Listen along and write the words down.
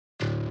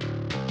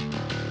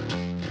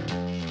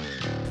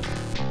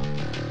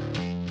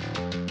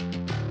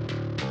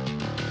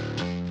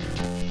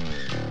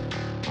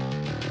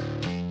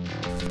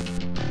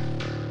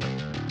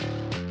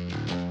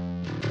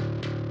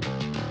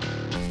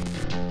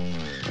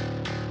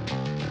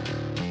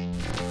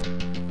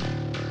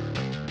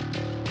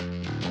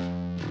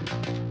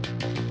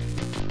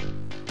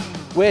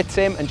We're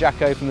Tim and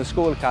Jacko from the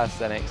School of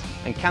Calisthenics,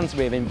 and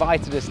Canterbury have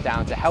invited us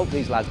down to help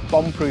these lads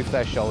bomb-proof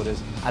their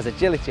shoulders as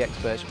agility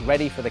experts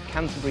ready for the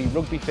Canterbury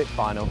Rugby Fit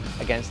final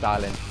against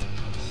Ireland.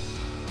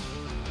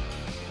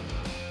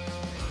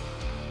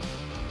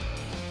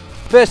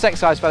 First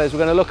exercise, fellas, we're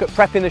going to look at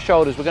prepping the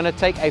shoulders. We're going to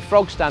take a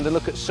frog stand and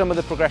look at some of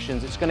the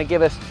progressions. It's going to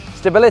give us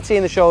stability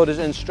in the shoulders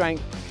and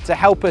strength to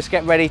help us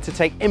get ready to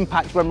take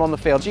impact when we're on the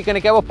field. So you're going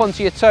to go up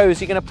onto your toes,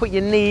 you're going to put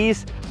your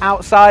knees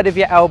outside of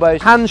your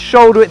elbows, hands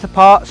shoulder width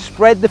apart,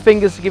 spread the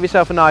fingers to give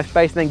yourself a nice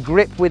base, and then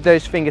grip with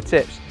those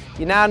fingertips.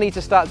 You now need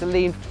to start to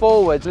lean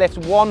forwards, lift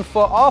one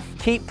foot off,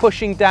 keep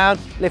pushing down,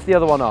 lift the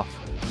other one off.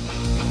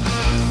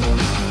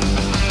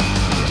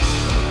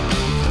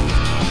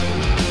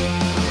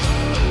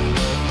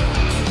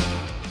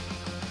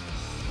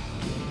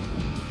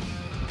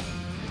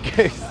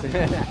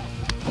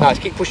 Nice,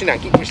 keep pushing down,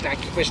 keep pushing down,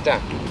 keep pushing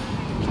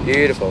down.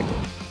 Beautiful.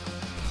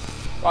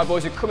 Right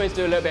boys, we're coming to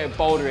do a little bit of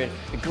bouldering.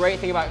 The great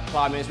thing about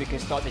climbing is we can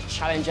start to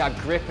challenge our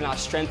grip and our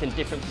strength in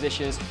different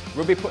positions.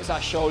 Rugby puts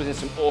our shoulders in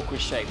some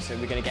awkward shapes, so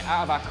we're going to get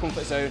out of our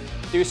comfort zone,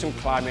 do some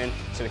climbing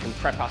so we can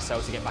prep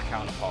ourselves to get back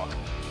out on the park.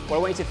 What I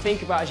want you to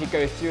think about as you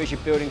go through, as you're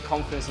building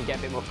confidence and get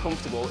a bit more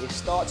comfortable, is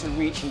start to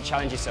reach and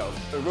challenge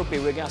yourself. At rugby,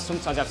 we're going to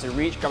sometimes have to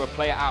reach, grab a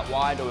player out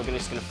wide, or we're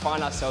just going to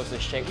find ourselves in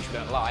a shape which we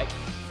don't like.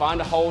 Find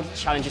a hold,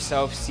 challenge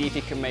yourself, see if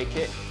you can make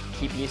it,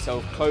 keeping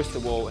yourself close to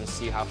the wall and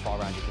see how far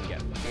around you can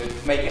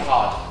get. Make it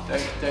hard.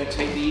 Don't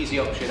take the easy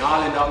option.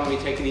 Ireland aren't going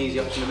to be taking the easy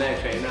option in their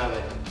training, are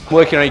they?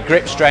 Working on your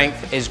grip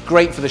strength is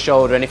great for the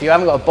shoulder, and if you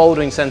haven't got a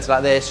bouldering centre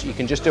like this, you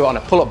can just do it on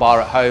a pull-up bar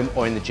at home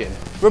or in the gym.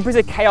 Rugby is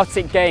a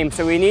chaotic game,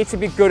 so we need to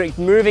be good at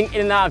moving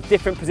in and out of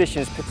different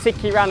positions,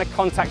 particularly around the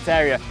contact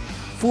area.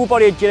 Full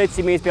body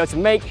agility means being able to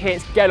make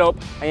hits, get up,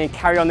 and then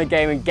carry on the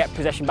game and get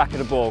possession back of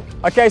the ball.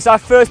 Okay, so our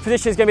first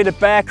position is going to be the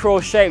bear crawl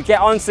shape. Get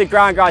onto the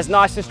ground, guys,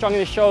 nice and strong in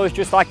the shoulders,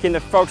 just like in the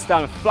frog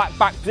stand. Flat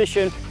back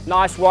position,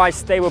 nice, wide,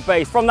 stable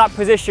base. From that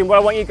position, what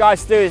I want you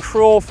guys to do is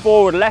crawl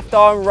forward, left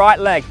arm, right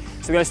leg.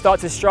 So we're going to start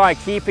to stride,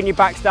 keeping your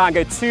backs down.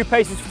 Go 2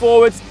 paces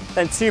forwards,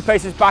 then 2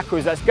 paces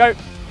backwards. Let's go.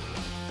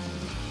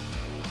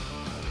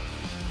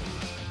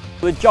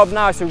 The job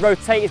now is to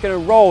rotate. He's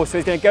going to roll, so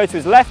he's going to go to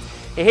his left.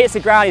 He hits the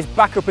ground, he's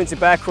back up into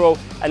bear crawl,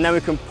 and then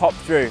we can pop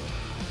through.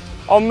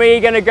 On me,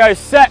 you're going to go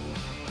set,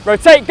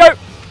 rotate, go.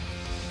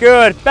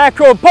 Good. Bear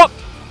crawl, pop.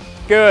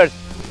 Good.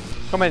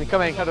 Come in,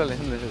 cuddle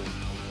in.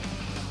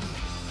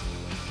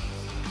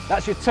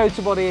 That's your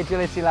total body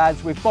agility,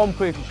 lads. We've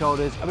bomb-proofed your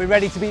shoulders, and we're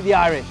ready to beat the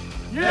Irish.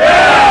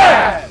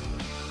 Yeah!